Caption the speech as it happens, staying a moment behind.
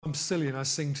I'm silly and I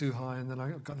sing too high and then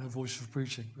I've got no voice for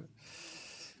preaching.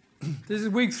 But this is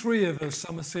week 3 of a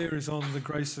summer series on the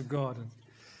grace of God. And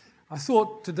I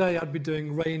thought today I'd be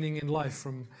doing Reigning in Life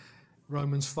from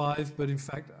Romans 5, but in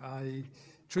fact I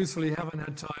truthfully haven't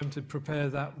had time to prepare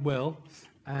that well.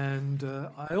 And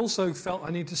I also felt I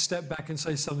need to step back and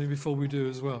say something before we do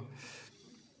as well.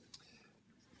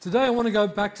 Today I want to go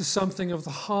back to something of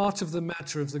the heart of the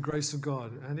matter of the grace of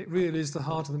God. And it really is the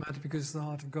heart of the matter because it's the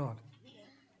heart of God.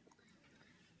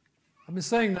 I've been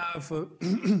saying now for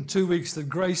 2 weeks that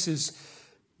grace is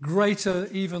greater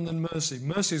even than mercy.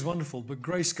 Mercy is wonderful, but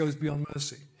grace goes beyond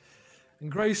mercy. And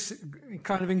grace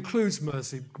kind of includes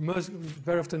mercy.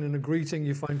 Very often in a greeting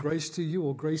you find grace to you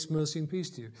or grace, mercy and peace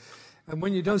to you. And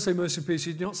when you don't say mercy and peace,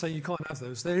 you're not saying you can't have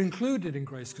those. They're included in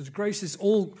grace because grace is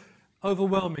all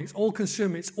overwhelming, it's all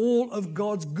consuming, it's all of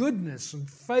God's goodness and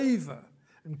favor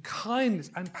and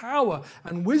kindness and power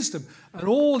and wisdom and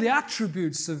all the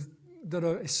attributes that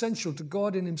are essential to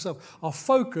God in himself are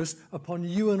focused upon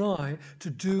you and I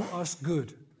to do us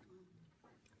good,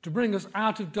 to bring us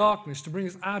out of darkness, to bring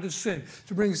us out of sin,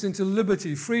 to bring us into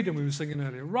liberty, freedom we were singing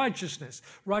earlier, righteousness,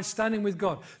 right standing with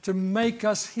God, to make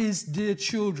us his dear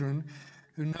children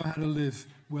who know how to live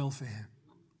well for him.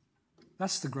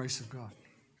 That's the grace of God.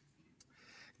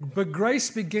 But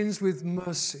grace begins with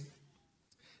mercy.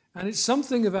 And it's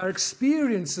something of our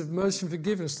experience of mercy and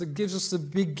forgiveness that gives us the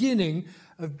beginning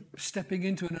of stepping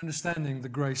into and understanding the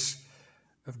grace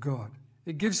of God.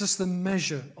 It gives us the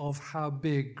measure of how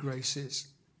big grace is.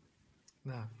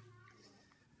 Now,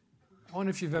 I wonder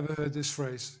if you've ever heard this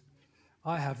phrase.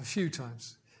 I have a few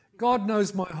times. God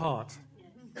knows my heart.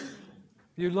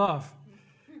 You laugh.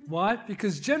 Why?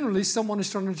 Because generally someone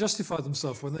is trying to justify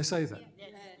themselves when they say that.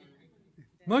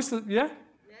 Most of yeah?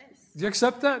 Yes. Do you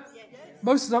accept that? Yes.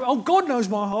 Most of the time, oh, God knows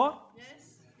my heart. Yes.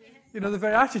 Yes. You know, the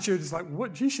very attitude is like,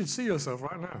 what? You should see yourself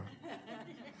right now.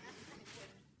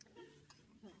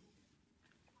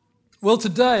 Well,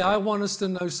 today I want us to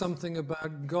know something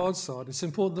about God's heart. It's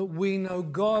important that we know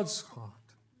God's heart.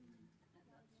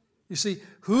 You see,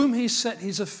 whom he set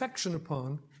his affection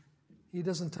upon, he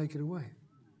doesn't take it away.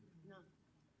 No.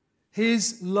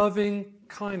 His loving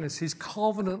kindness, his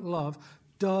covenant love,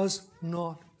 does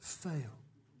not fail.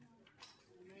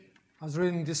 I was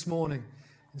reading this morning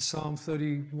in Psalm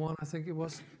 31, I think it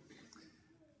was.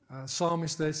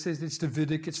 Psalmist there says it's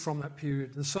Davidic, it's from that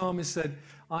period. The psalmist said,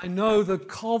 I know the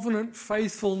covenant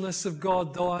faithfulness of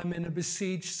God, though I'm in a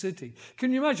besieged city.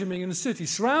 Can you imagine being in a city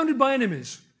surrounded by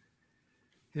enemies?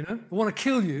 You know, who want to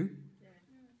kill you.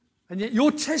 And yet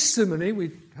your testimony,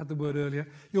 we had the word earlier,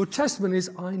 your testimony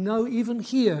is, I know even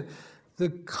here the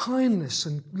kindness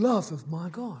and love of my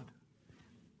God.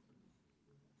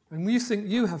 And you think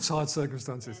you have hard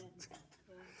circumstances.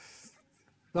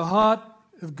 The heart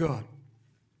of God.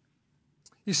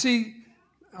 You see,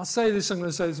 I'll say this, I'm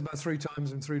going to say this about 3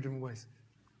 times in 3 different ways.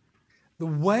 The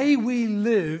way we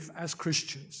live as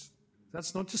Christians,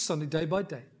 that's not just Sunday, day by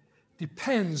day,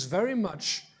 depends very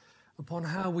much upon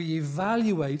how we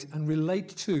evaluate and relate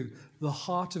to the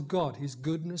heart of God, his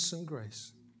goodness and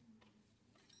grace.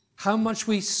 How much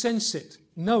we sense it,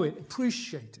 know it,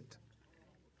 appreciate it,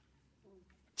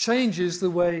 changes the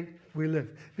way we live.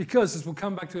 Because, as we'll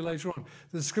come back to later on,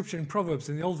 there's a scripture in Proverbs,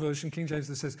 in the old version, King James,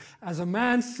 that says, as a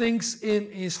man thinks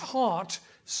in his heart,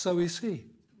 so is he.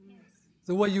 Yes.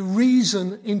 The way you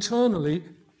reason internally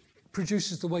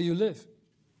produces the way you live.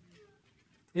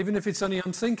 Even if it's only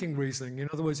unthinking reasoning. In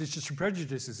other words, it's just your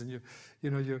prejudices and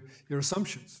your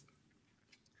assumptions.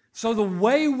 So the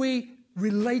way we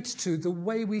relate to, the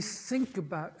way we think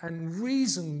about and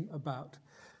reason about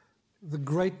the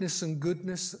greatness and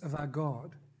goodness of our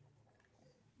God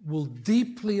will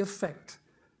deeply affect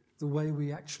the way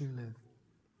we actually live.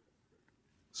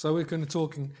 So we're going to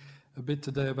talk a bit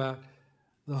today about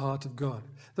the heart of God.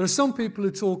 There are some people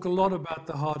who talk a lot about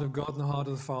the heart of God and the heart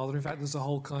of the Father. In fact, there's a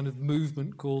whole kind of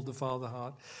movement called the Father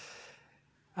heart.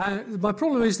 My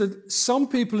problem is that some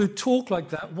people who talk like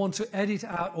that want to edit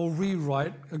out or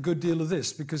rewrite a good deal of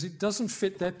this because it doesn't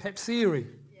fit their pet theory,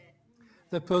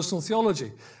 their personal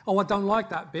theology. Oh, I don't like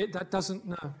that bit. That doesn't,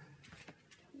 no.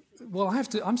 Well,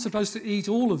 I'm supposed to eat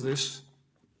all of this.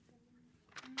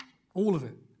 All of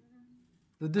it.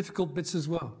 The difficult bits as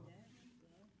well.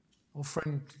 Or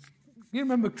friend, you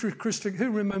remember who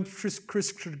remembers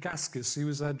Chris Tragaskis? He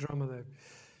was our drummer there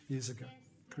years ago.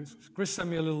 Chris sent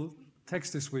me a little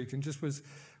text this week and just was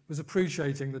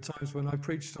appreciating the times when I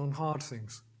preached on hard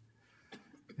things.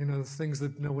 the things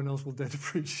that no one else will dare to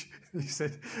preach. I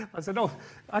said, oh,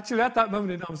 actually at that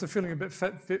moment I was feeling a bit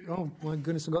fit. Oh my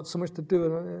goodness, I've got so much to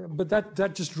do. But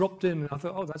that just dropped in, and I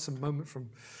thought, oh, that's a moment from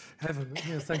heaven.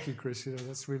 Thank you, Chris.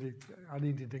 That's really, I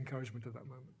needed encouragement at that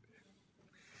moment.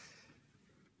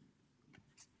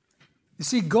 You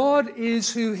see, God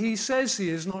is who he says he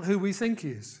is, not who we think he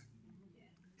is.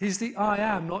 He's the I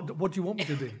am, not what do you want me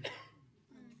to be.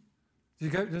 Do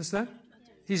you understand?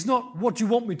 He's not what you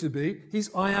want me to be.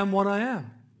 He's I am what I am.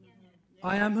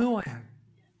 I am who I am.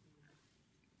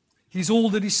 He's all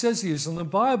that he says he is. And the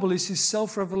Bible is his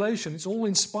self-revelation. It's all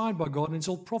inspired by God and it's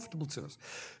all profitable to us.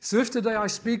 So if today I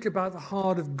speak about the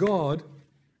heart of God,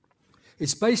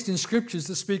 it's based in scriptures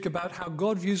that speak about how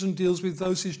God views and deals with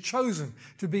those he's chosen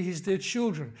to be his dear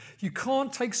children. You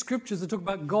can't take scriptures that talk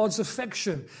about God's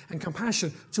affection and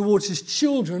compassion towards his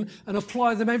children and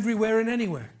apply them everywhere and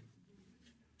anywhere.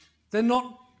 They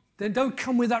don't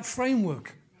come with that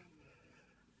framework.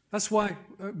 That's why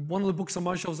one of the books on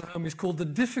my shelves at home is called The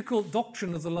Difficult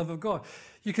Doctrine of the Love of God.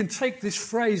 You can take this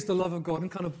phrase, the love of God, and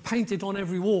kind of paint it on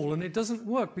every wall, and it doesn't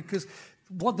work because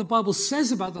what the Bible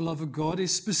says about the love of God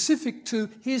is specific to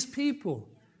his people,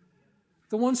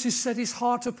 the ones he set his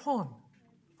heart upon.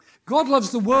 God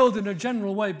loves the world in a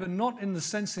general way, but not in the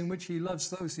sense in which he loves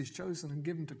those he's chosen and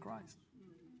given to Christ.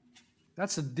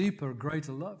 That's a deeper,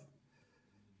 greater love.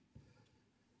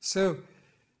 So,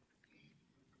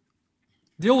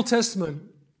 the Old Testament,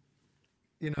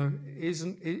 there's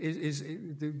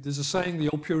a saying the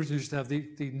old Puritans used to have,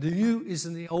 the new is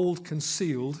in the old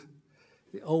concealed,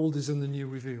 the old is in the new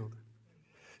revealed.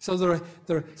 So there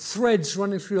are threads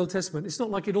running through the Old Testament. It's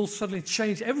not like it all suddenly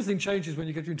changed. Everything changes when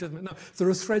you get to the New Testament. No, there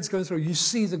are threads going through. You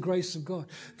see the grace of God.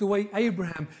 The way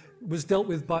Abraham was dealt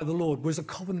with by the Lord was a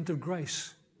covenant of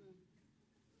grace.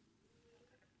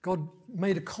 God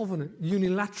made a covenant,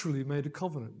 unilaterally made a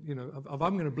covenant, of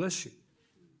I'm going to bless you.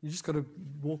 You just got to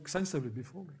walk sensibly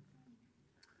before me.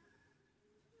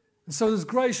 And so there's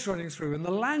grace running through. And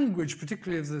the language,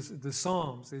 particularly of the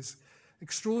Psalms, is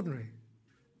extraordinary.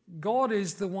 God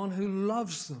is the one who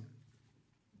loves them.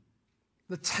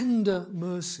 The tender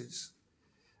mercies.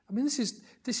 I mean,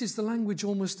 this is the language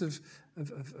almost of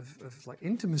like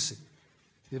intimacy,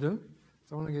 Don't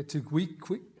want to get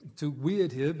too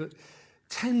weird here, but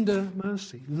tender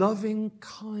mercy, loving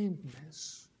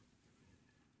kindness.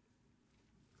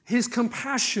 His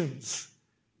compassions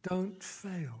don't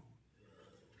fail.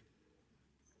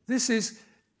 This is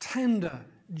tender,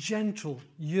 gentle,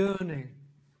 yearning,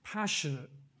 passionate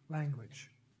language.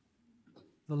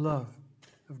 The love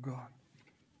of God.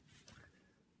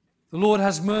 The Lord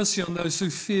has mercy on those who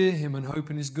fear him and hope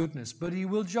in his goodness, but he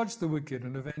will judge the wicked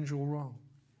and avenge all wrong.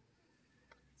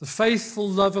 The faithful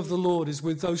love of the Lord is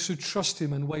with those who trust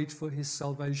him and wait for his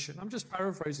salvation. I'm just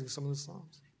paraphrasing some of the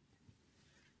Psalms.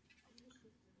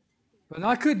 But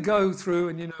I could go through,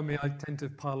 and you know me, I tend to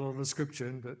pile a lot of scripture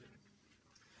in, but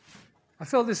I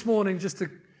felt this morning just to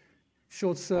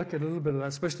short circuit a little bit of that,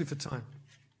 especially for time.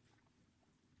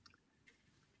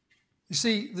 You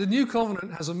see, the new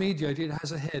covenant has a mediator, it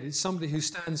has a head. It's somebody who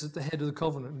stands at the head of the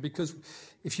covenant. Because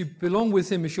if you belong with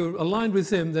him, if you're aligned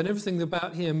with him, then everything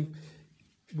about him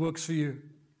works for you.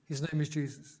 His name is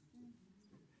Jesus.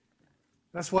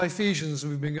 That's why Ephesians,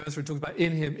 we've been going through, talks about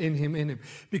in him, in him, in him.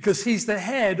 Because he's the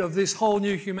head of this whole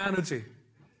new humanity.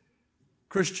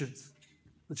 Christians,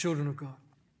 the children of God.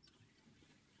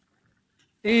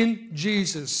 In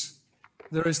Jesus,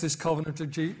 there is this covenant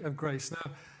of grace.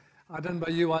 Now, I don't know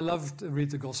about you, I love to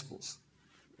read the Gospels.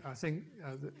 I think,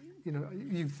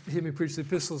 you hear me preach the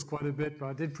epistles quite a bit, but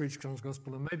I did preach John's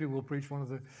Gospel, and maybe we'll preach one of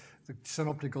the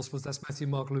synoptic Gospels. That's Matthew,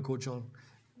 Mark, Luke, or John.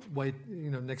 Wait,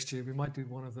 next year we might do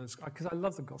one of those, because I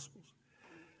love the Gospels.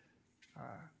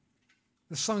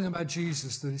 There's something about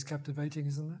Jesus that is captivating,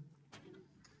 isn't there?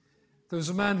 There was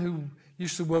a man who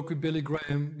used to work with Billy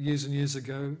Graham years and years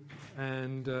ago,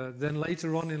 and then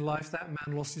later on in life, that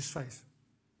man lost his faith.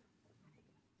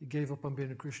 He gave up on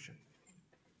being a Christian.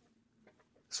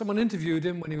 Someone interviewed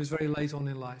him when he was very late on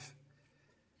in life.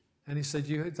 And he said,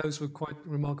 those were quite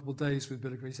remarkable days with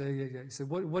Billy Graham. He said, yeah. He said,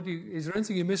 is there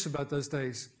anything you miss about those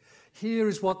days? Here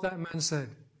is what that man said.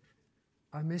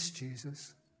 I miss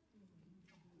Jesus.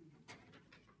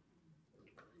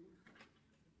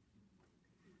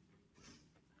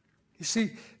 You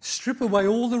see, strip away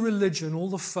all the religion, all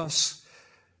the fuss,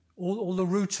 all the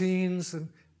routines. And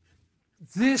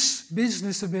this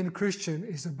business of being a Christian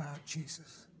is about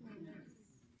Jesus.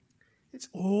 It's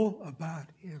all about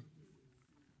him.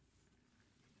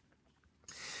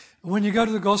 And when you go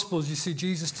to the Gospels, you see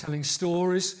Jesus telling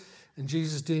stories and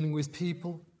Jesus dealing with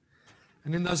people.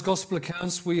 And in those gospel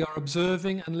accounts, we are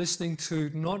observing and listening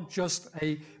to not just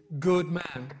a good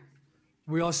man,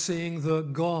 we are seeing the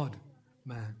God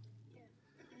man.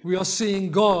 We are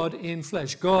seeing God in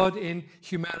flesh, God in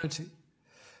humanity.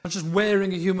 Not just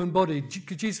wearing a human body.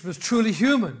 Jesus was truly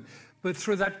human, but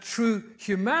through that true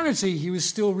humanity, he was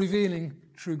still revealing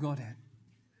true Godhead.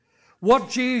 What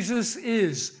Jesus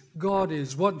is, God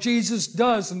is. What Jesus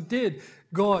does and did,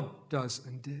 God does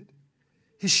and did.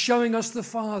 He's showing us the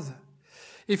Father.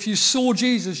 If you saw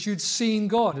Jesus, you'd seen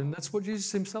God, and that's what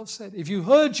Jesus himself said. If you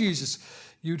heard Jesus,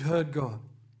 you'd heard God.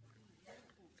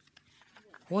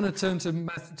 I want to turn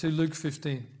to Luke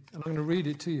 15, and I'm going to read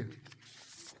it to you.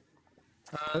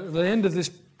 At the end of this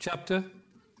chapter,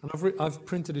 and I've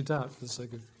printed it out for the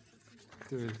sake of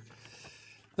doing it.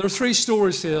 There are three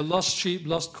stories here: lost sheep,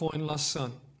 lost coin, lost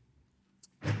son.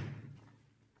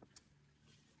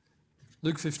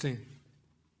 Luke 15.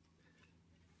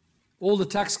 All the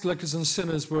tax collectors and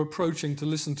sinners were approaching to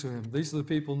listen to him. These are the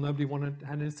people nobody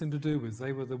had anything to do with.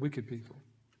 They were the wicked people.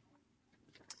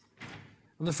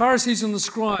 And the Pharisees and the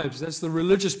scribes, that's the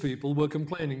religious people, were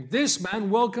complaining, "This man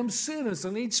welcomes sinners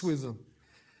and eats with them."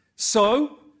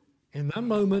 So, in that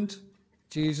moment,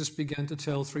 Jesus began to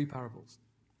tell three parables.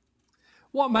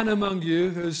 What man among you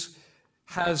who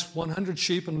has 100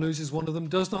 sheep and loses one of them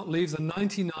does not leave the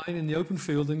 99 in the open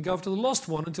field and go after the lost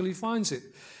one until he finds it?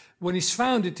 When he's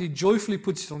found it, he joyfully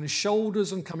puts it on his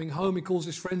shoulders, and coming home, he calls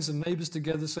his friends and neighbors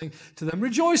together, saying to them,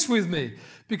 "Rejoice with me,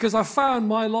 because I found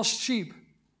my lost sheep."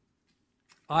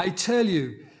 I tell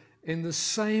you, in the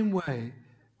same way,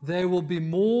 there will be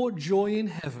more joy in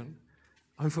heaven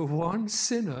over one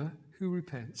sinner who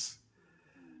repents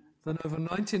than over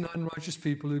 99 righteous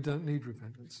people who don't need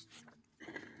repentance.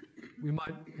 We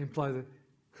might imply that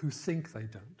who think they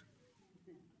don't.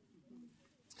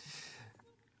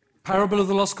 Parable of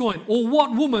the lost coin. Or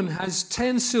what woman has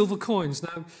 10 silver coins?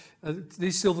 Now,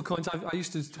 these silver coins, I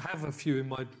used to have a few in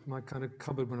my kind of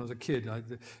cupboard when I was a kid.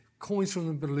 The coins from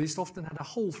the Middle East often had a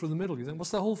hole through the middle. You think,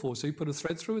 what's that hole for? So you put a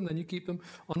thread through and then you keep them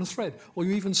on a thread. Or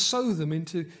you even sew them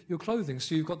into your clothing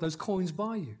so you've got those coins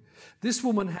by you. This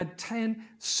woman had 10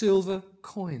 silver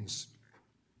coins.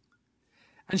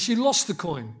 And she lost the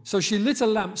coin. So she lit a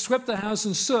lamp, swept the house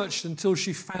and searched until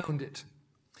she found it.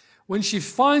 When she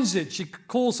finds it, she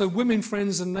calls her women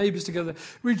friends and neighbors together.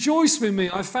 "Rejoice with me,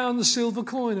 I found the silver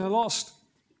coin I lost."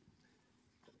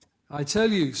 I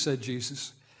tell you, said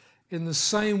Jesus, in the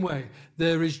same way,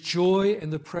 there is joy in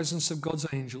the presence of God's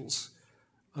angels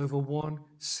over one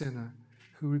sinner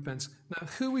who repents. Now,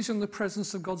 who is in the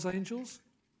presence of God's angels?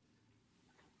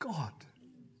 God.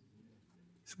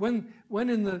 When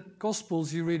in the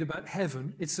Gospels you read about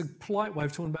heaven, it's a polite way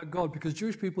of talking about God, because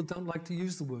Jewish people don't like to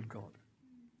use the word God.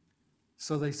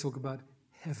 So they talk about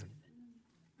heaven.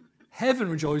 Heaven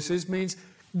rejoices means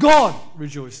God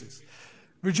rejoices.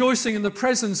 Rejoicing in the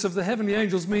presence of the heavenly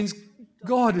angels means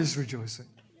God is rejoicing.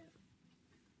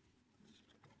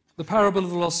 The parable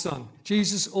of the lost son.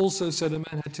 Jesus also said a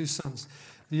man had two sons.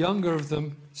 The younger of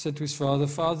them said to his father,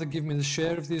 "Father, give me the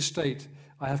share of the estate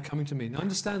I have coming to me." Now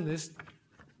understand this.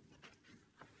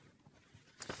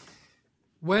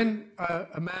 When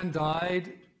a man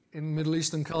died in Middle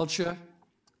Eastern culture,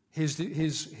 his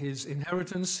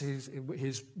inheritance,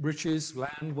 his riches,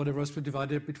 land, whatever else, were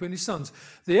divided between his sons.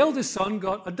 The eldest son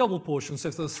got a double portion. So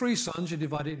if there were 3 sons, you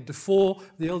divide it into 4.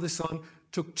 The eldest son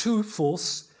took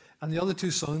 2/4, and the other 2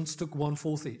 sons took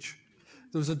 1/4 each.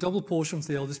 There was a double portion for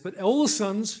the eldest, but all the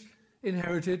sons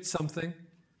inherited something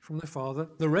from their father.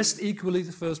 The rest equally,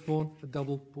 the firstborn, a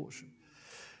double portion.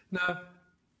 Now,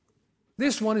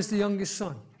 this one is the youngest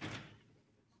son.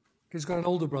 He's got an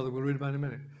older brother we'll read about in a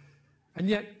minute. And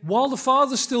yet, while the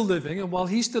father's still living and while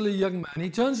he's still a young man, he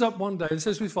turns up one day and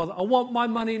says to his father, "I want my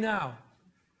money now."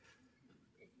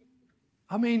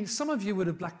 I mean, some of you would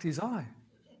have blacked his eye.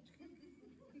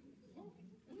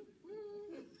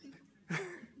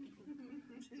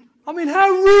 I mean, how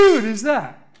rude is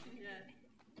that?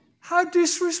 How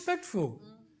disrespectful.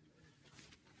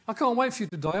 I can't wait for you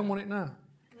to die. I want it now.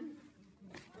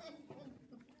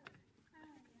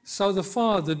 So the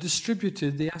father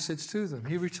distributed the assets to them.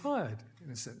 He retired,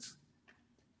 in a sense,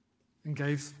 and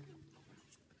gave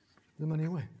the money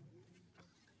away.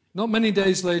 Not many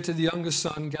days later, the younger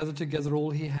son gathered together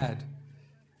all he had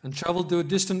and traveled to a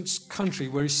distant country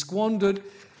where he squandered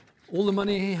all the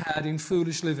money he had in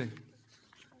foolish living.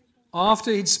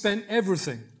 After he'd spent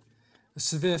everything, a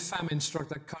severe famine struck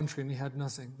that country and he had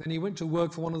nothing. Then he went to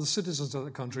work for one of the citizens of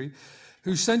that country,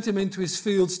 who sent him into his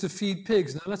fields to feed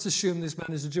pigs. Now let's assume this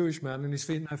man is a Jewish man and he's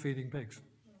now feeding pigs.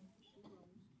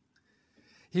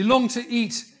 He longed to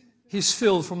eat his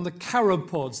fill from the carob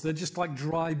pods. They're just like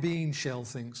dry bean shell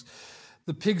things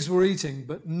The pigs were eating,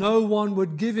 but no one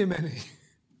would give him any.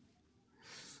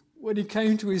 When he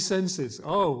came to his senses,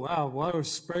 oh wow, what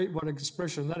an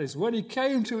expression that is. When he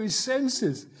came to his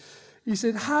senses, he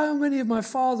said, how many of my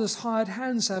father's hired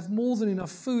hands have more than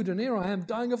enough food, and here I am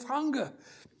dying of hunger?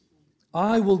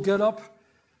 I will get up,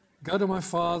 go to my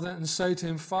father and say to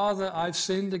him, Father, I've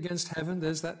sinned against heaven.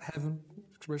 There's that heaven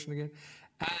expression again.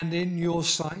 And in your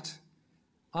sight,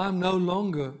 I'm no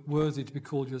longer worthy to be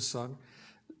called your son.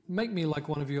 Make me like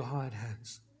one of your hired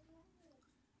hands.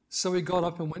 So he got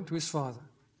up and went to his father.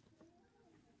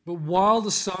 But while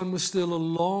the son was still a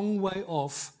long way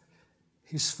off,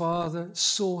 his father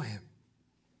saw him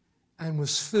and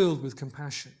was filled with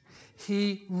compassion.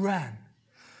 He ran,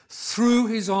 threw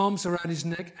his arms around his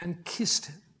neck and kissed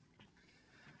him.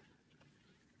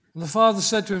 And the father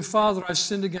said to him, Father, I've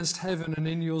sinned against heaven and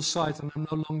in your sight, and I'm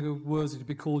no longer worthy to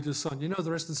be called your son. You know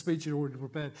the rest of the speech he'd already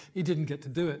prepared. He didn't get to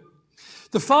do it.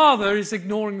 The father is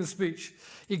ignoring the speech.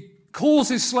 He calls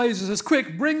his slaves and says,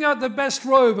 quick, bring out the best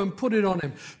robe and put it on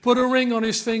him. Put a ring on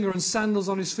his finger and sandals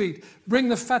on his feet. Bring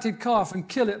the fatted calf and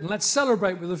kill it, and let's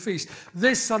celebrate with a feast.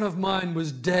 This son of mine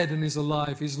was dead and is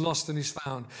alive. He's lost and he's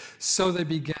found. So they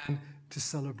began to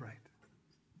celebrate.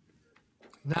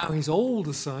 Now his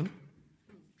older son,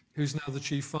 who's now the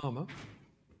chief farmer,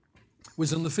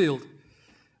 was in the field.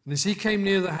 And as he came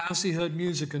near the house, he heard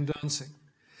music and dancing.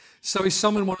 So he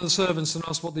summoned one of the servants and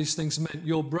asked what these things meant.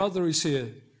 Your brother is here,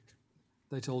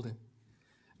 they told him.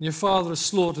 And your father has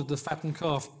slaughtered the fattened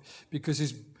calf because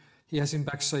he has him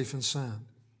back safe and sound.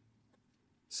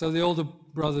 So the older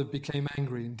brother became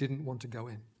angry and didn't want to go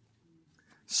in.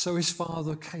 So his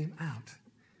father came out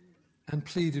and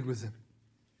pleaded with him.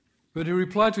 But he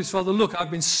replied to his father, look, I've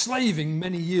been slaving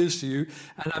many years to you,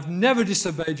 and I've never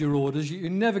disobeyed your orders. You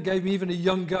never gave me even a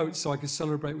young goat so I could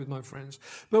celebrate with my friends.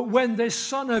 But when this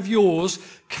son of yours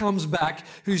comes back,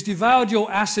 who's devoured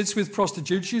your assets with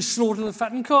prostitutes, you slaughter the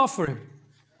fattened calf for him.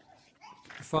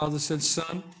 The father said,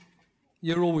 son,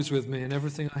 you're always with me, and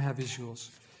everything I have is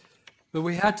yours. But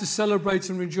we had to celebrate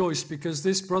and rejoice because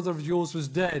this brother of yours was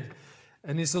dead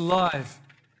and is alive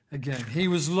again. He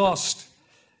was lost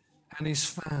and is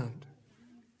found.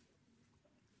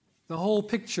 The whole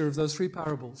picture of those three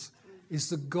parables is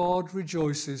that God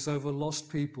rejoices over lost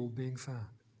people being found.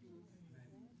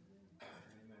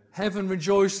 Heaven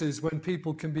rejoices when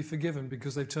people can be forgiven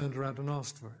because they've turned around and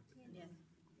asked for it.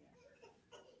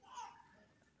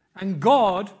 And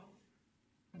God,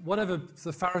 whatever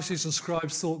the Pharisees and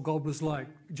scribes thought God was like,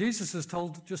 Jesus has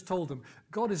just told them,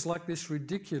 God is like this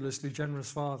ridiculously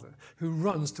generous father who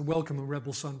runs to welcome a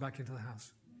rebel son back into the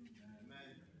house.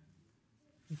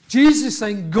 Jesus is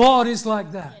saying God is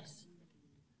like that. Yes.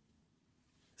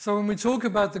 So when we talk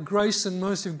about the grace and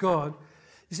mercy of God,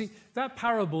 you see, that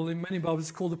parable in many Bibles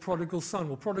is called the prodigal son.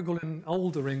 Well, prodigal in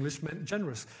older English meant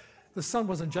generous. The son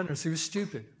wasn't generous, he was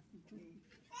stupid.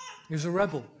 He was a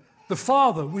rebel. The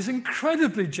father was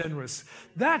incredibly generous.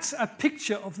 That's a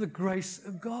picture of the grace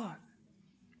of God.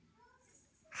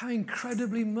 How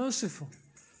incredibly merciful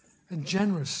and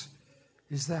generous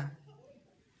is that?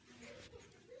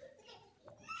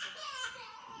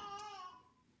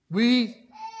 We,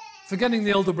 forgetting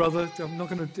the elder brother, I'm not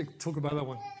going to talk about that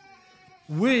one.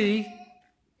 We,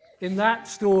 in that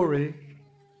story,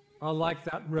 are like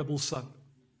that rebel son.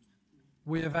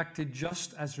 We have acted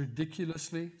just as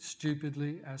ridiculously,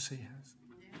 stupidly as he has.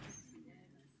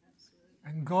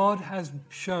 And God has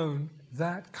shown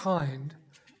that kind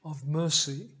of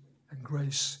mercy and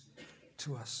grace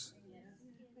to us.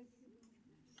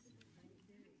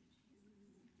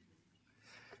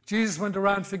 Jesus went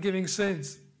around forgiving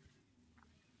sins.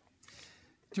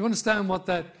 Do you understand what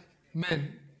that meant?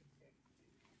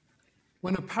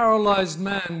 When a paralyzed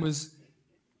man was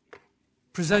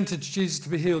presented to Jesus to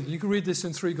be healed, you can read this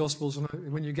in 3 Gospels, and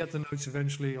when you get the notes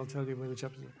eventually, I'll tell you where the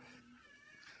chapters are.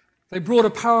 They brought a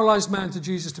paralyzed man to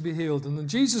Jesus to be healed, and then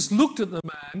Jesus looked at the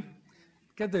man,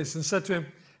 get this, and said to him,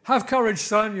 have courage,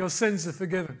 son, your sins are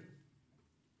forgiven.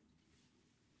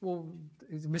 Well,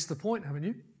 you missed the point, haven't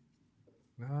you?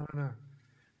 No.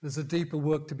 There's a deeper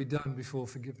work to be done before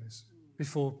forgiveness.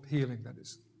 Before healing, that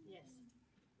is. Yes.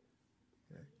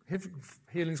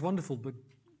 Healing's wonderful, but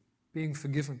being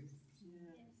forgiven,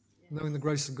 knowing the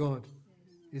grace of God,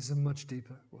 is a much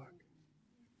deeper work.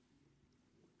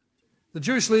 The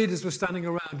Jewish leaders were standing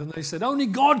around and they said, only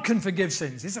God can forgive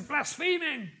sins. It's a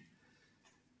blaspheming.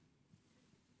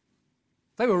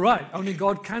 They were right. Only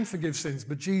God can forgive sins,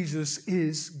 but Jesus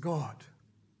is God.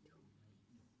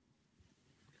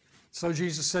 So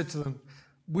Jesus said to them,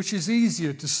 which is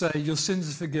easier to say, your sins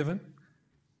are forgiven,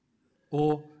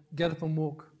 or get up and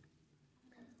walk?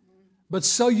 But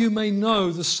so you may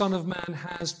know the Son of Man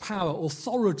has power,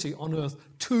 authority on earth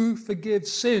to forgive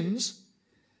sins.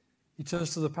 He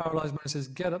turns to the paralyzed man and says,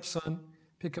 get up, son,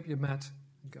 pick up your mat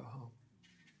and go home.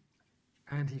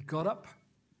 And he got up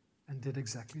and did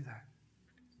exactly that.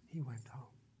 He went home.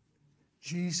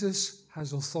 Jesus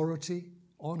has authority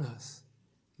on earth,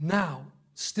 now,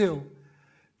 still,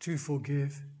 to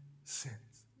forgive sins.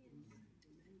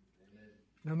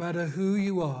 No matter who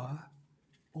you are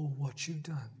or what you've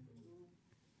done.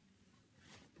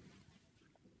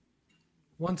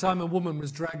 One time a woman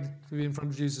was dragged to be in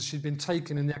front of Jesus. She'd been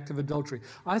taken in the act of adultery.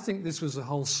 I think this was a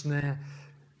whole snare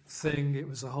thing. It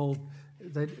was a whole,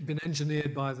 they'd been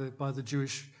engineered by the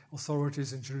Jewish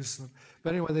authorities in Jerusalem.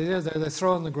 But anyway, they're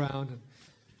thrown on the ground. And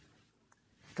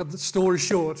cut the story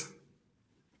short,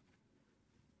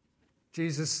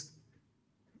 Jesus,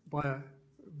 by a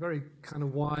very kind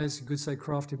of wise, you could say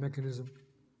crafty mechanism,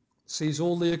 sees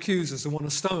all the accusers and want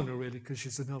to stone her really because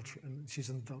she's an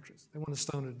adulteress. They want to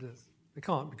stone her to death. They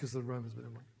can't because of the Romans, but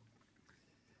anyway.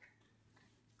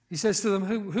 He says to them,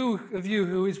 who of you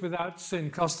who is without sin,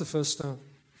 cast the first stone.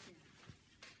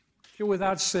 If you're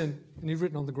without sin, and you've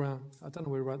written on the ground, I don't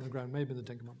know where you write on the ground, maybe in the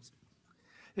Ten Commandments.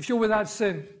 If you're without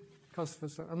sin, cast the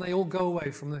first stone. And they all go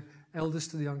away from the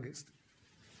eldest to the youngest.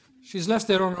 She's left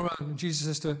there on her own, and Jesus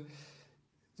says to her,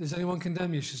 does anyone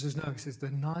condemn you? She says, no. He says,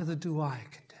 then neither do I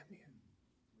condemn you.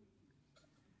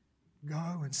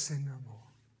 Go and sin no more.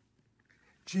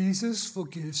 Jesus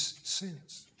forgives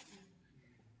sins.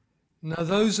 Now,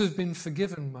 those who have been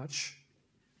forgiven much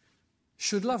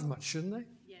should love much, shouldn't they?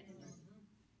 Yes.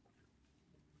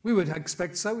 We would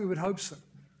expect so. We would hope so.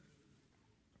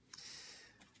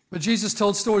 But Jesus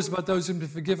told stories about those who had been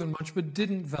forgiven much but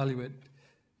didn't value it.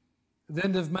 At the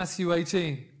end of Matthew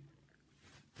 18,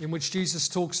 in which Jesus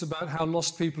talks about how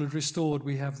lost people are restored,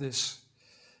 we have this.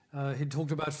 He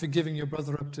talked about forgiving your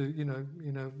brother up to,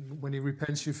 when he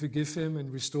repents, you forgive him and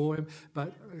restore him.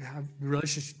 But have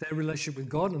their relationship with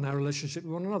God and our relationship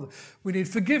with one another. We need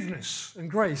forgiveness and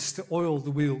grace to oil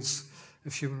the wheels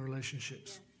of human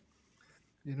relationships.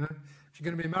 You know, if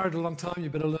you're going to be married a long time, you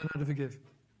better learn how to forgive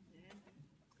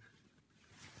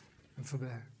and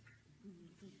forbear.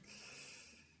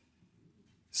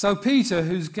 So Peter,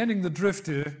 who's getting the drift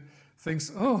here, thinks,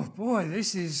 oh boy,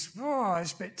 it's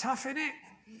a bit tough, isn't it?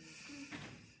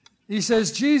 He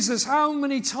says, Jesus, how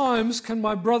many times can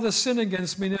my brother sin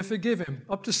against me and I forgive him?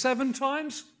 Up to 7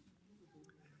 times?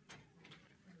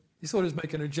 He thought he was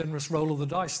making a generous roll of the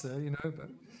dice there, But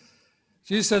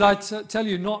Jesus said, I tell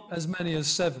you, not as many as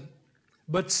 7,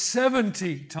 but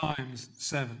 70 times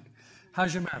 7.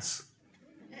 How's your maths?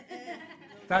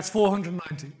 That's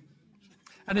 490.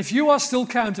 And if you are still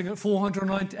counting at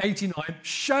 489,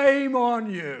 shame on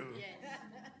you. Yes.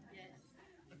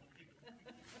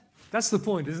 That's the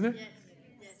point, isn't it?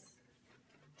 Yes.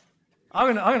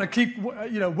 I'm going to keep,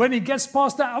 when he gets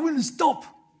past that, I'm going to stop.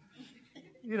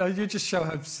 You just show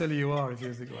how silly you are if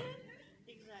you think like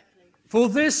that. Exactly. For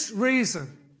this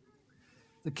reason,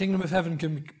 the kingdom of heaven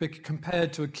can be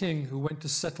compared to a king who went to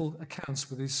settle accounts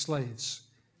with his slaves.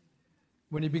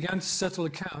 When he began to settle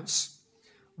accounts,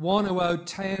 one who owed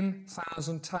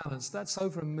 10,000 talents, that's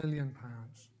over £1 million,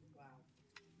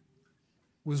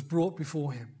 was brought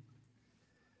before him.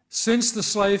 Since the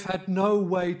slave had no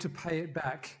way to pay it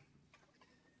back,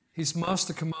 his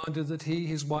master commanded that he,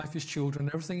 his wife, his children,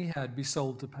 everything he had be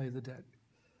sold to pay the debt.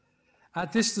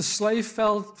 At this, the slave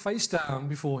fell face down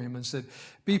before him and said,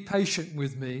 be patient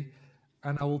with me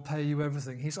and I will pay you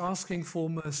everything. He's asking for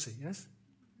mercy, yes?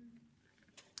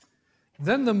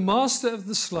 Then the master of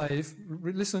the slave,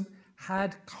 listen,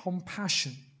 had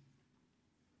compassion,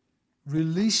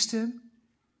 released him,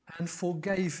 and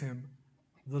forgave him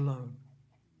the loan.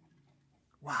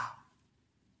 Wow.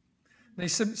 Now,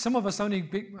 some of us only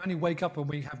wake up when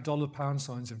we have $,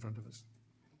 signs in front of us.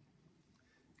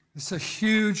 It's a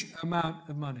huge amount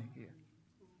of money here.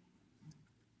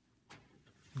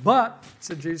 But,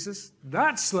 said Jesus,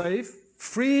 that slave,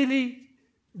 freely,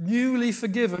 newly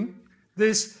forgiven,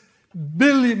 this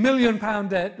million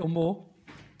pound debt or more,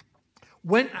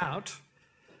 went out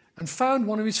and found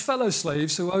one of his fellow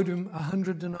slaves who owed him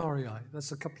 100 denarii.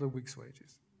 That's a couple of weeks'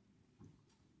 wages.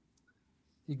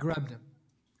 He grabbed him,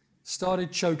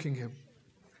 started choking him,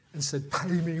 and said, pay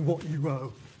me what you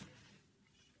owe.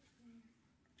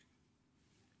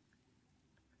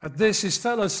 At this, his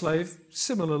fellow slave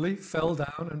similarly fell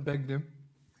down and begged him,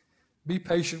 be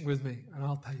patient with me and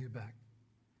I'll pay you back.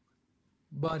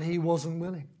 But he wasn't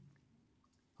willing.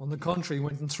 On the contrary, he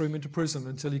went and threw him into prison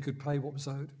until he could pay what was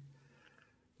owed.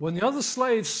 When the other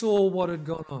slaves saw what had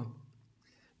gone on,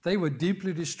 they were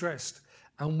deeply distressed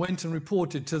and went and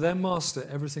reported to their master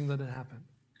everything that had happened.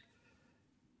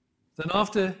 Then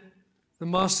after the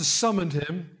master summoned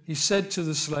him, he said to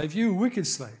the slave, "You wicked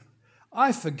slave,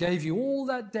 I forgave you all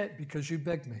that debt because you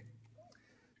begged me.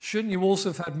 Shouldn't you also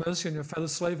have had mercy on your fellow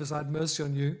slave as I had mercy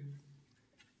on you?"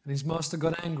 And his master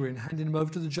got angry and handed him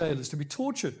over to the jailers to be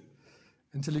tortured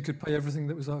until he could pay everything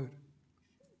that was owed.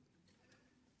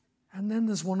 And then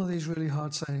there's one of these really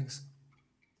hard sayings,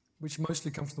 which mostly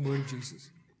come from the word of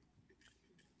Jesus.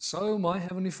 "So my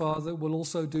heavenly Father will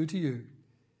also do to you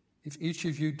if each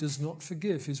of you does not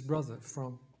forgive his brother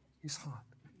from his heart."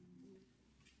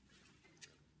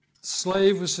 The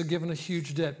slave was forgiven a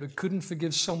huge debt, but couldn't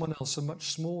forgive someone else a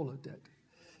much smaller debt.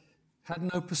 Had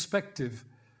no perspective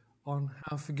on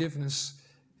how forgiveness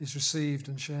is received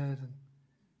and shared and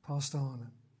passed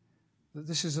on. That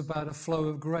this is about a flow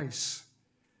of grace,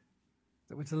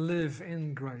 that we're to live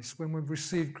in grace. When we've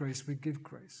received grace, we give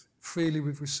grace. Freely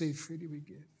we've received, freely we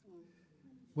give.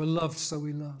 We're loved, so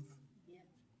we love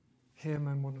him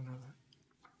and one another.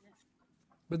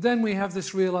 But then we have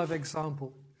this real life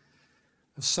example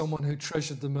of someone who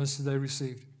treasured the mercy they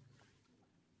received.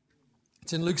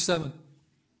 It's in Luke 7.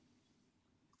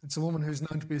 It's a woman who's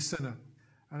known to be a sinner.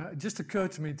 And it just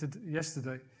occurred to me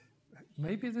yesterday,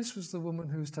 maybe this was the woman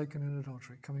who was taken in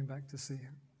adultery, coming back to see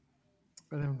him.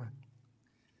 But never mind.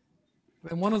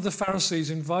 Then one of the Pharisees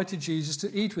invited Jesus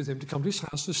to eat with him, to come to his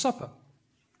house for supper.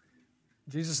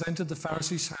 Jesus entered the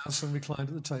Pharisee's house and reclined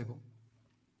at the table.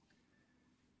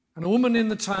 And a woman in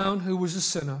the town who was a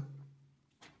sinner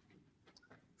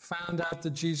found out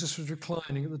that Jesus was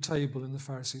reclining at the table in the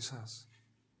Pharisee's house.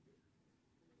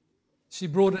 She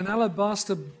brought an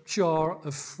alabaster jar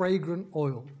of fragrant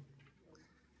oil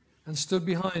and stood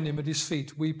behind him at his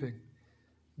feet, weeping,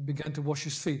 and began to wash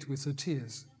his feet with her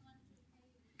tears.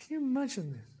 Can you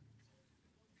imagine this?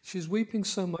 She's weeping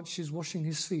so much, she's washing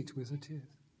his feet with her tears.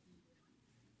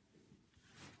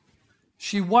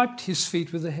 She wiped his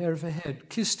feet with the hair of her head,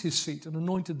 kissed his feet, and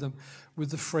anointed them with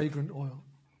the fragrant oil.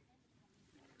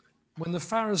 When the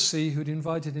Pharisee who'd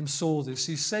invited him saw this,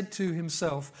 he said to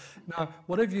himself, now,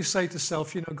 whatever you say to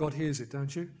self, you know God hears it,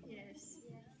 don't you? Yes.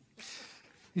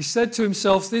 He said to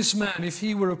himself, this man, if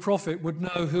he were a prophet, would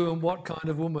know who and what kind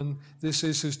of woman this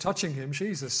is who's touching him.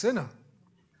 She's a sinner.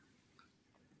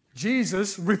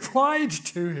 Jesus replied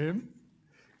to him,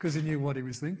 because he knew what he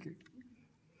was thinking.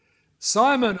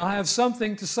 Simon, I have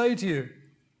something to say to you.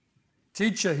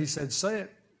 Teacher, he said, say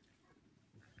it.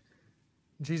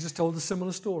 Jesus told a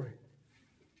similar story.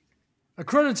 A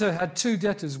creditor had two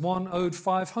debtors. One owed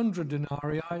 500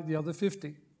 denarii, the other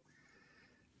 50.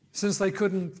 Since they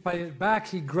couldn't pay it back,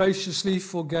 he graciously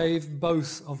forgave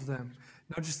both of them.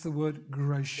 Notice the word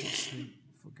graciously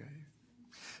forgave.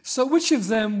 So which of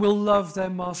them will love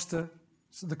their master,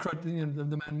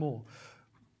 the man more?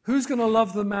 Who's going to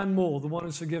love the man more, the one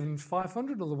who's forgiven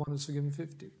 500 or the one who's forgiven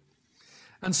 50?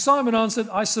 And Simon answered,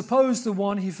 I suppose the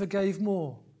one he forgave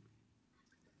more.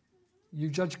 You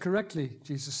judge correctly,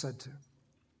 Jesus said to him.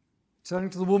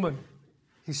 Turning to the woman,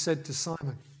 he said to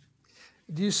Simon,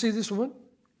 do you see this woman?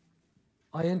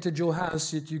 I entered your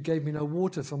house, yet you gave me no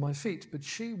water for my feet, but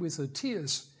she with her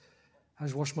tears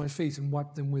has washed my feet and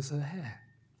wiped them with her hair.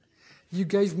 You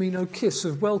gave me no kiss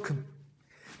of welcome,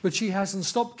 but she hasn't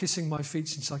stopped kissing my feet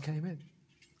since I came in.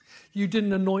 You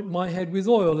didn't anoint my head with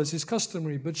oil as is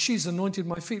customary, but she's anointed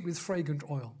my feet with fragrant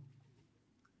oil.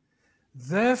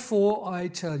 Therefore I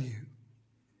tell you,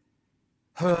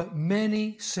 her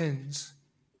many sins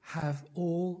have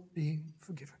all been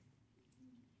forgiven.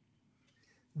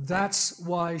 That's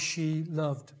why she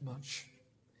loved much.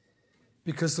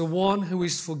 Because the one who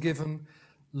is forgiven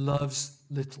loves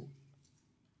little.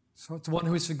 So the one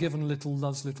who is forgiven little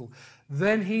loves little.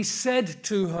 Then he said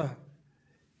to her,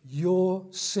 your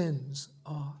sins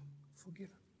are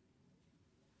forgiven.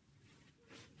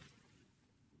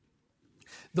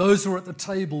 Those who were at the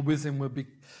table with him were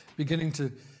beginning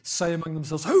to say among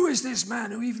themselves, who is this man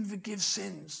who even forgives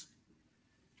sins?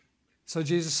 So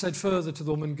Jesus said further to the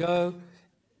woman, go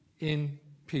in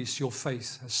peace, your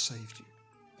faith has saved you.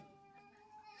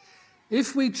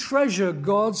 If we treasure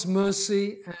God's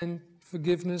mercy and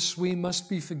forgiveness, we must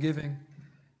be forgiving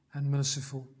and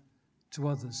merciful to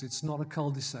others. It's not a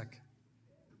cul-de-sac.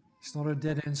 It's not a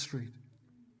dead-end street.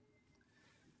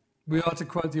 We are, to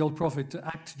quote the old prophet, to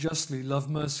act justly,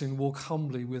 love mercy, and walk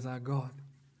humbly with our God.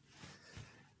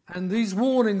 And these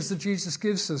warnings that Jesus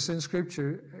gives us in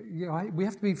Scripture, we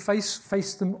have to be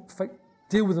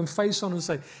deal with them face on and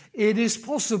say, it is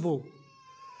possible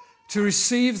to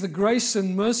receive the grace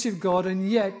and mercy of God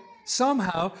and yet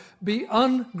somehow be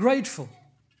ungrateful,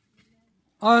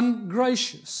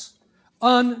 ungracious,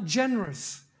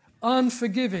 ungenerous,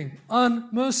 unforgiving,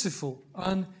 unmerciful,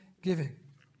 ungiving.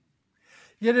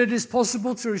 Yet it is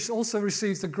possible to also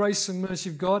receive the grace and mercy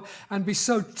of God and be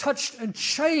so touched and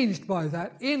changed by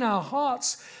that in our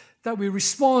hearts that we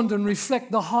respond and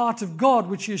reflect the heart of God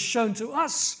which He has shown to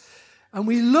us. And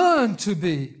we learn to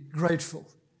be grateful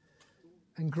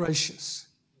and gracious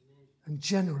and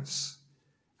generous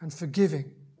and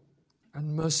forgiving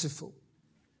and merciful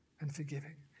and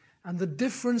forgiving. And the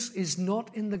difference is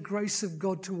not in the grace of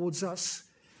God towards us.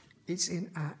 It's in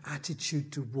our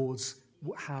attitude towards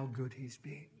how good He's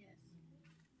been.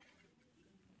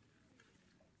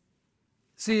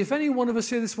 See, if any one of us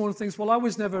here this morning thinks, well, I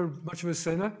was never much of a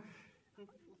sinner.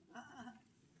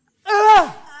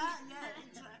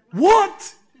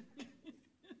 What?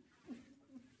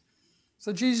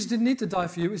 So Jesus didn't need to die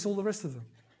for you, it's all the rest of them.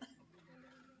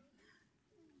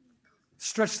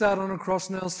 Stretched out on a cross,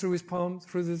 nails through his palm,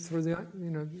 through his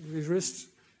wrists.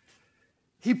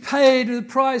 He paid the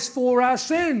price for our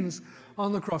sins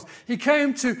on the cross. He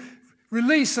came to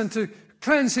release and to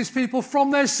cleanse His people from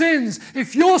their sins.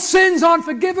 If your sins aren't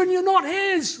forgiven, you're not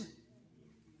His.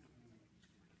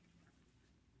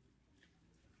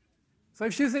 So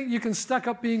if you think you can stack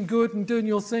up being good and doing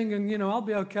your thing and, I'll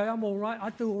be okay, I'm all right, I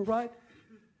do all right.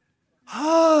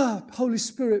 Holy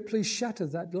Spirit, please shatter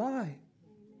that lie.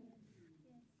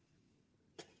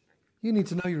 You need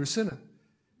to know you're a sinner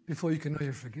before you can know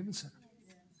you're a forgiven sinner.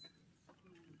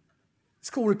 It's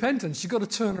called repentance. You've got to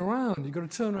turn around. You've got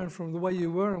to turn around from the way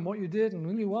you were and what you did and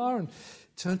who you are and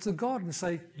turn to God and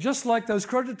say, just like those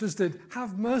creditors did,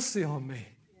 have mercy on me.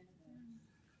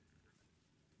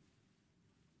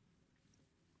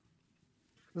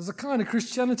 There's a kind of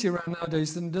Christianity around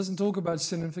nowadays that doesn't talk about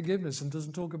sin and forgiveness and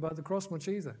doesn't talk about the cross much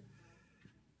either.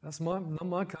 That's not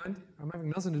my kind. I'm having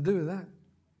nothing to do with that.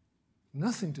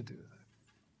 Nothing to do with that.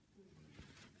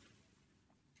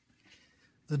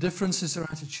 The difference is our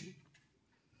attitude.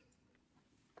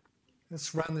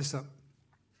 Let's round this up.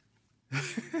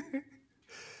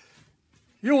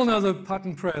 You all know the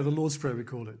pattern prayer, the Lord's Prayer we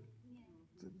called it.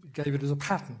 We gave it as a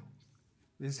pattern.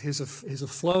 Here's a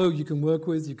flow you can work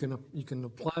with. You can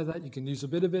apply that. You can use a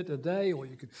bit of it a day, or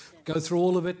you can go through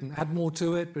all of it and add more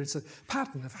to it. But it's a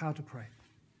pattern of how to pray.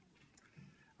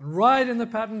 And right in the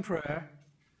pattern prayer,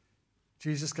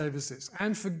 Jesus gave us this.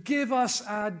 And forgive us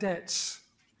our debts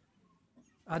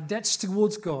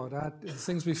towards God, the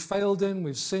things we've failed in,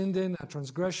 we've sinned in, our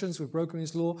transgressions, we've broken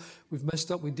His law, we've messed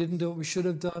up, we didn't do what we should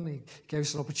have done. He gave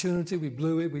us an opportunity, we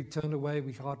blew it, we turned away,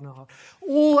 we hardened our heart.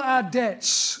 All our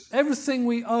debts, everything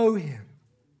we owe Him.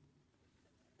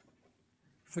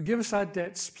 Forgive us our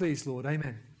debts, please, Lord.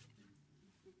 Amen.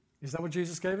 Is that what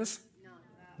Jesus gave us?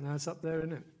 No, it's up there,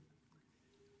 isn't it?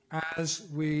 As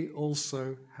we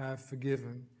also have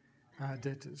forgiven our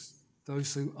debtors,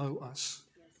 those who owe us.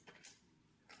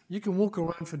 You can walk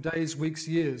around for days, weeks,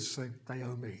 years saying, they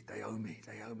owe me, they owe me,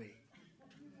 they owe me.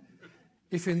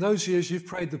 If in those years you've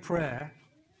prayed the prayer,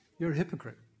 you're a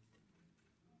hypocrite.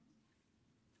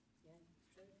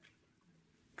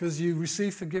 Because you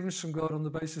receive forgiveness from God on the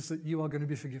basis that you are going to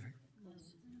be forgiving.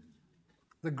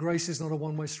 The grace is not a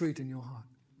one-way street in your heart.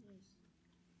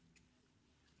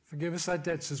 Forgive us our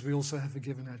debts as we also have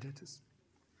forgiven our debtors.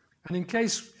 And in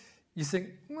case you think,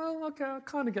 well, okay, I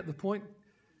kind of get the point.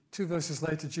 2 verses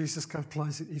later, Jesus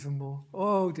applies it even more.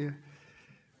 Oh dear.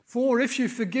 For if you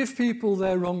forgive people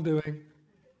their wrongdoing,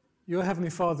 your Heavenly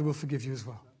Father will forgive you as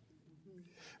well.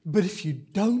 But if you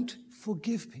don't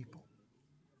forgive people,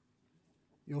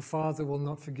 your Father will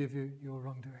not forgive you your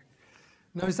wrongdoing.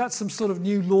 Now, is that some sort of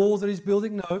new law that He's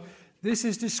building? No. This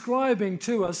is describing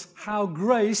to us how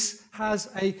grace has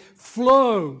a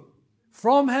flow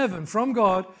from heaven, from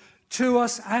God, to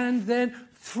us and then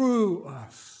through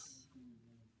us.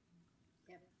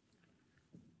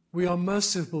 We are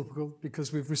merciful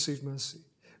because we've received mercy.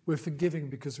 We're forgiving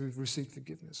because we've received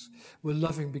forgiveness. We're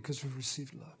loving because we've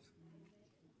received love.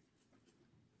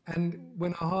 And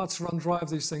when our hearts run dry of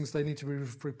these things, they need to be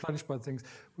replenished by things.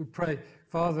 We pray,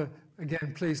 Father,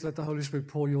 again, please let the Holy Spirit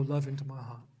pour your love into my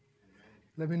heart.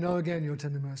 Let me know again your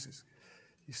tender mercies.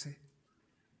 You see.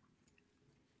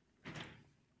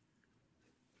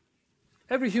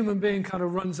 Every human being kind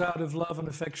of runs out of love and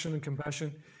affection and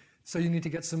compassion. So you need to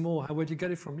get some more. Where do you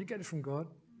get it from? You get it from God.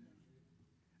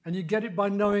 And you get it by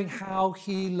knowing how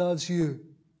He loves you.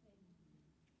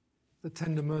 The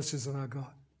tender mercies of our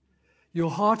God. Your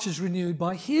heart is renewed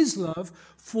by His love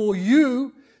for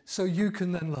you, so you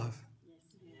can then love.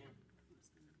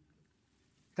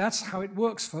 That's how it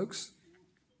works, folks.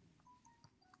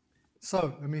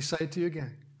 So, let me say it to you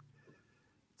again.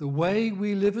 The way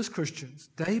we live as Christians,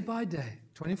 day by day,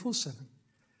 24/7,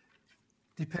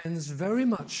 depends very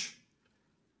much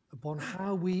upon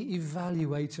how we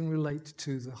evaluate and relate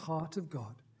to the heart of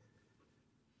God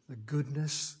the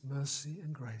goodness, mercy,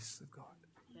 and grace of God.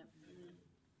 Yep.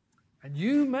 And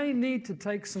you may need to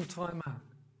take some time out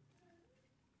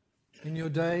in your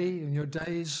day, in your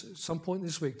days, at some point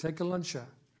this week. Take a lunch hour.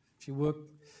 If you work,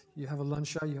 you have a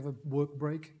lunch hour, you have a work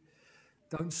break.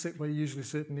 Don't sit where you usually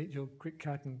sit and eat your Kit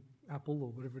Kat and apple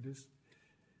or whatever it is.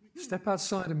 Step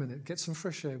outside a minute, get some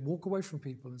fresh air, walk away from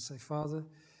people and say, Father,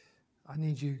 I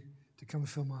need you to come and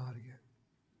fill my heart again.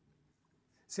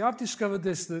 See, I've discovered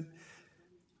this, that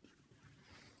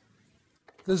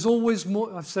there's always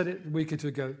more, I've said it a week or two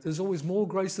ago, there's always more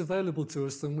grace available to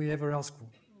us than we ever ask for.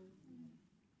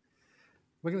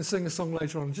 We're going to sing a song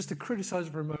later on. Just to criticize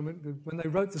it for a moment, when they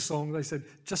wrote the song, they said,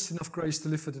 just enough grace to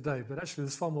live for today. But actually,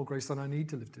 there's far more grace than I need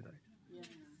to live today. Yeah.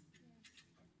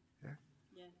 Yeah?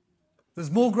 Yeah.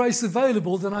 There's more grace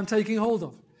available than I'm taking hold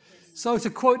of. So to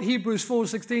quote Hebrews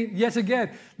 4:16, yet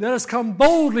again, let us come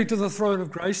boldly to the throne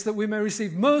of grace that we may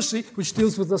receive mercy, which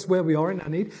deals with us where we are in our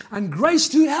need, and grace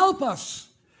to help us,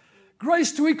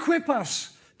 grace to equip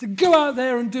us, to go out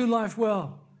there and do life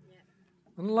well.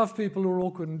 And love people who are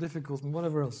awkward and difficult and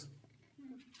whatever else.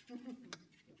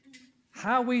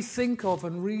 How we think of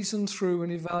and reason through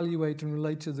and evaluate and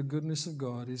relate to the goodness of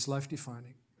God is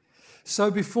life-defining. So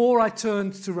before I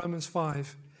turned to Romans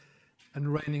 5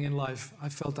 and reigning in life, I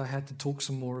felt I had to talk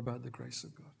some more about the grace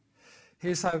of God.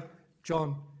 Here's how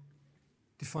John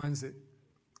defines it.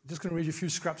 I'm just going to read you a few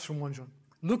scraps from 1 John.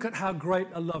 Look at how great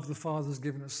a love the Father has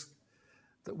given us,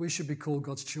 that we should be called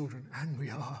God's children, and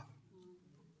we are.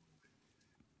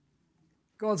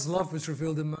 God's love was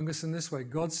revealed among us in this way.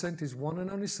 God sent his one and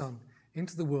only Son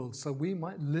into the world so we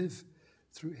might live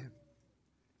through him.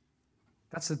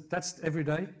 That's every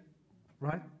day,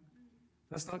 right?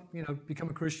 That's not,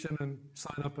 become a Christian and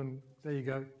sign up and there you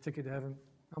go, ticket to heaven,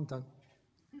 I'm done.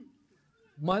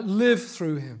 Might live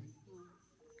through him.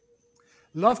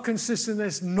 Love consists in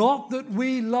this, not that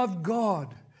we loved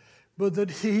God, but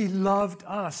that he loved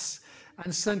us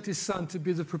and sent his Son to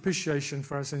be the propitiation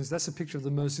for our sins. That's a picture of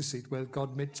the mercy seat where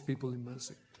God meets people in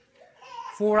mercy.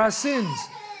 For our sins.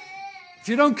 If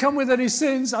you don't come with any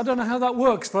sins, I don't know how that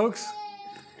works, folks.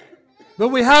 But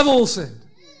we have all sinned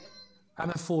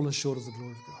and have fallen short of the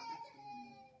glory of God.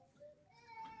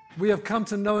 We have come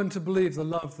to know and to believe the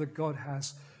love that God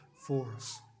has for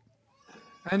us.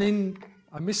 And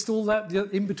I missed all that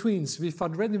in-betweens. If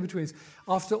I'd read the in-betweens,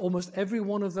 after almost every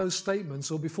one of those statements,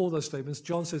 or before those statements,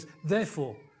 John says,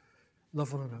 therefore,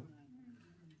 love one another.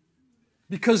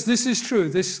 Because this is true,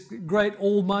 this great,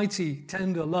 almighty,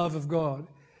 tender love of God,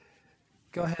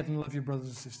 go ahead and love your brothers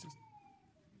and sisters.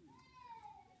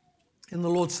 In the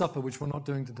Lord's Supper, which we're not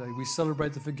doing today, we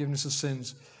celebrate the forgiveness of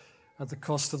sins at the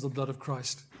cost of the blood of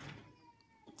Christ.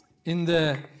 In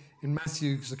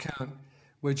Matthew's account,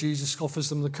 where Jesus offers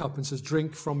them the cup and says,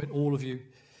 drink from it, all of you.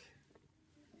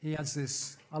 He adds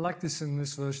this. I like this in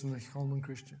this version, the Holman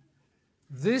Christian.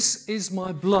 This is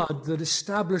my blood that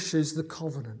establishes the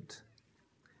covenant.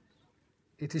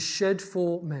 It is shed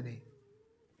for many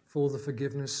for the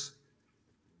forgiveness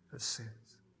of sins.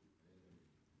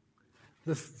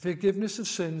 The forgiveness of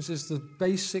sins is the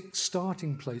basic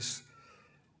starting place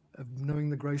of knowing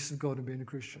the grace of God and being a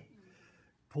Christian.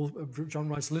 John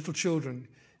writes, little children,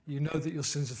 you know that your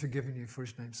sins are forgiven you for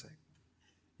his name's sake.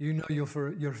 You know you're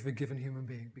a forgiven human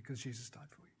being because Jesus died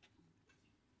for you.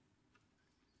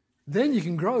 Then you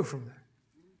can grow from there.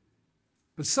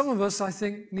 But some of us, I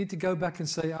think, need to go back and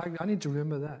say, I need to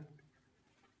remember that.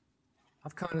 I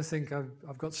kind of think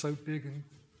I've got so big and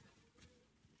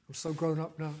I'm so grown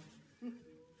up now.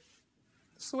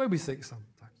 That's the way we think sometimes.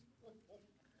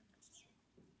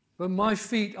 But my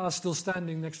feet are still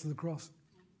standing next to the cross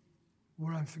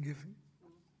where I'm forgiven.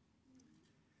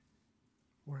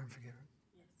 Where I'm forgiven.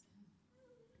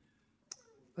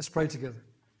 Let's pray together.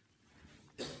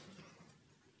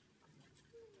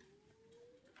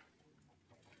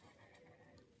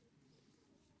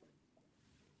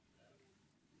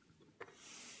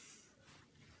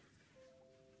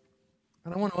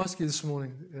 And I want to ask you this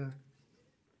morning,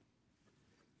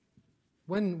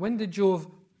 when did your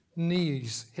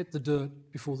knees hit the dirt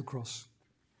before the cross?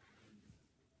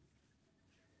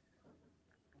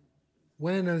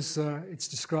 When, as it's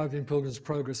described in Pilgrim's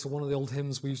Progress, or one of the old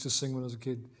hymns we used to sing when I was a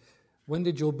kid, when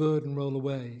did your burden roll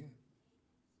away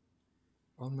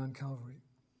on Mount Calvary?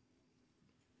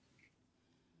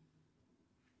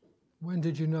 When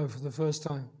did you know for the first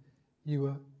time you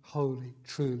were wholly,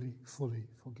 truly, fully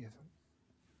forgiven?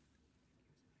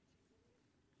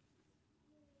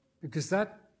 Because it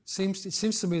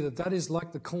seems to me that is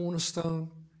like the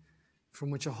cornerstone from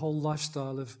which a whole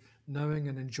lifestyle of knowing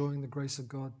and enjoying the grace of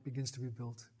God begins to be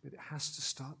built. But it has to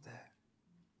start there.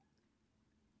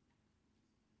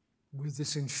 with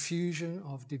this infusion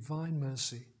of divine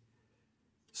mercy,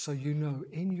 so you know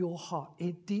in your heart,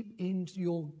 deep in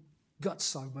your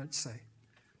guts, I might say,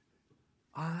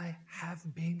 I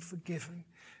have been forgiven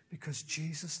because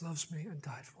Jesus loves me and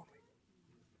died for me.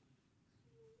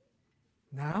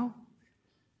 Now,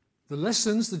 the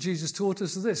lessons that Jesus taught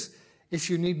us are this. If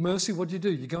you need mercy, what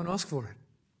do? You go and ask for it.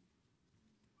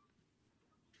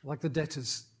 Like the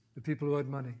debtors, the people who owed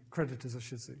money. Creditors, I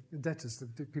should say. The debtors, the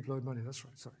people who owed money. That's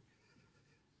right, sorry.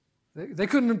 They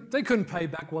couldn't pay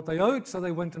back what they owed, so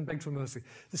they went and begged for mercy.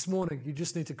 This morning, you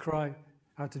just need to cry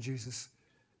out to Jesus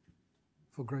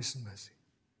for grace and mercy.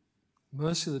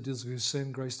 Mercy that deals with your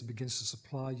sin, grace that begins to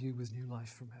supply you with new life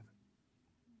from heaven.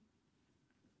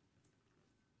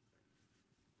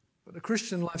 But the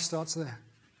Christian life starts there.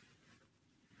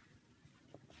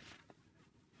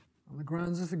 On the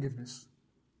grounds of forgiveness.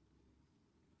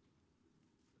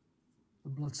 The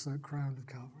blood-soaked crown of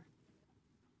Calvary.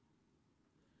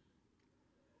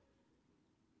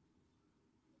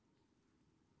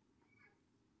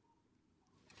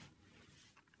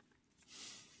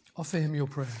 Offer him your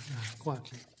prayer now,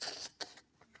 quietly.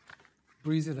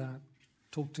 Breathe it out.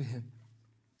 Talk to him.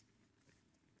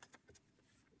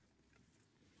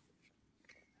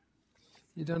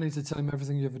 You don't need to tell him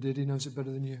everything you ever did. He knows it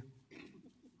better than you.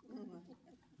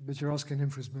 But you're asking him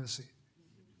for his mercy.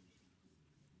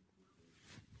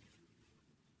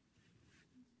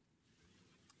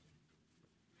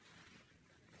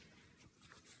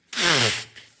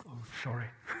 Oh, sorry.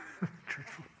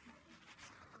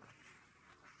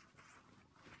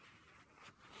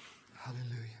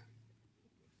 Hallelujah.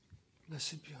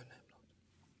 Blessed be your name,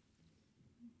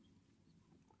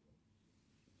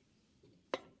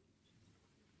 Lord.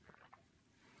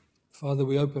 Father,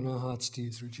 we open our hearts to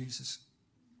you through Jesus.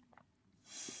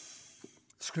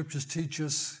 Scriptures teach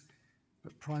us,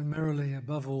 but primarily,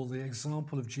 above all, the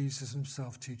example of Jesus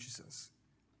himself teaches us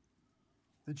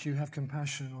that you have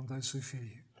compassion on those who fear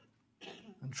you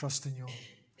and trust in your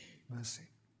mercy.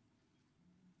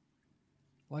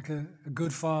 Like a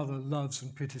good father loves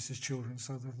and pities his children,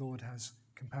 so the Lord has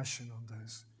compassion on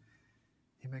those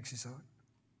he makes his own.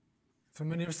 For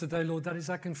many of us today, Lord, that is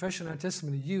our confession, our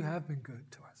testimony. You have been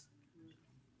good to us.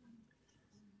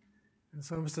 And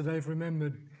some of us today have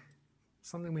remembered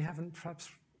something we haven't perhaps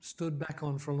stood back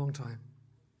on for a long time.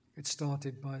 It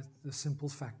started by the simple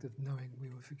fact of knowing we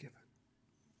were forgiven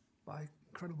by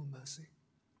incredible mercy.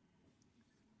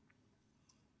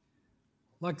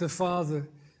 Like the father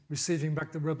receiving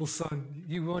back the rebel son,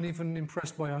 you weren't even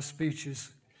impressed by our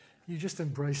speeches. You just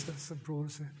embraced us and brought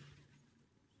us in.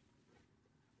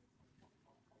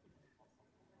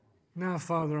 Now,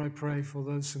 Father, I pray for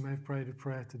those who may have prayed a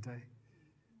prayer today,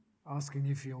 asking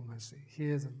you for your mercy.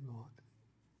 Hear them, Lord.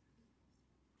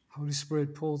 Holy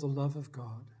Spirit, pour the love of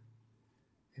God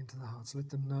into the hearts. Let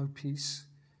them know peace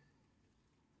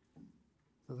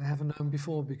that they haven't known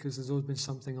before, because there's always been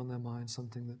something on their mind,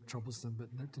 something that troubles them.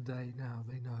 But today, now,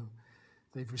 they know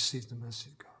they've received the mercy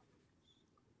of God.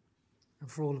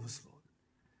 And for all of us, Lord,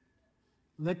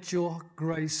 let your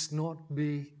grace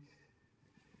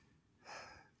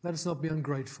let us not be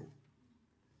ungrateful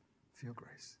for your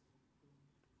grace.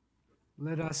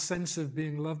 Let our sense of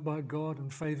being loved by God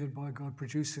and favored by God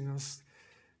producing us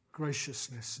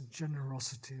graciousness and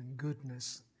generosity and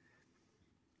goodness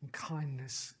and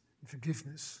kindness and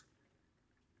forgiveness,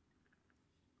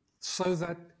 so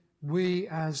that we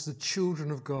as the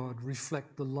children of God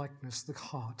reflect the likeness, the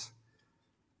heart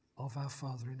of our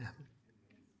Father in heaven.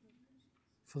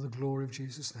 For the glory of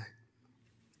Jesus' name.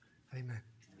 Amen.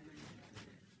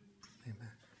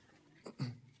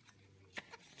 Amen.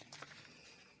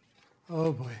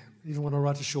 Oh boy, even when I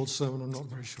write a short sermon, I'm not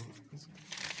very short.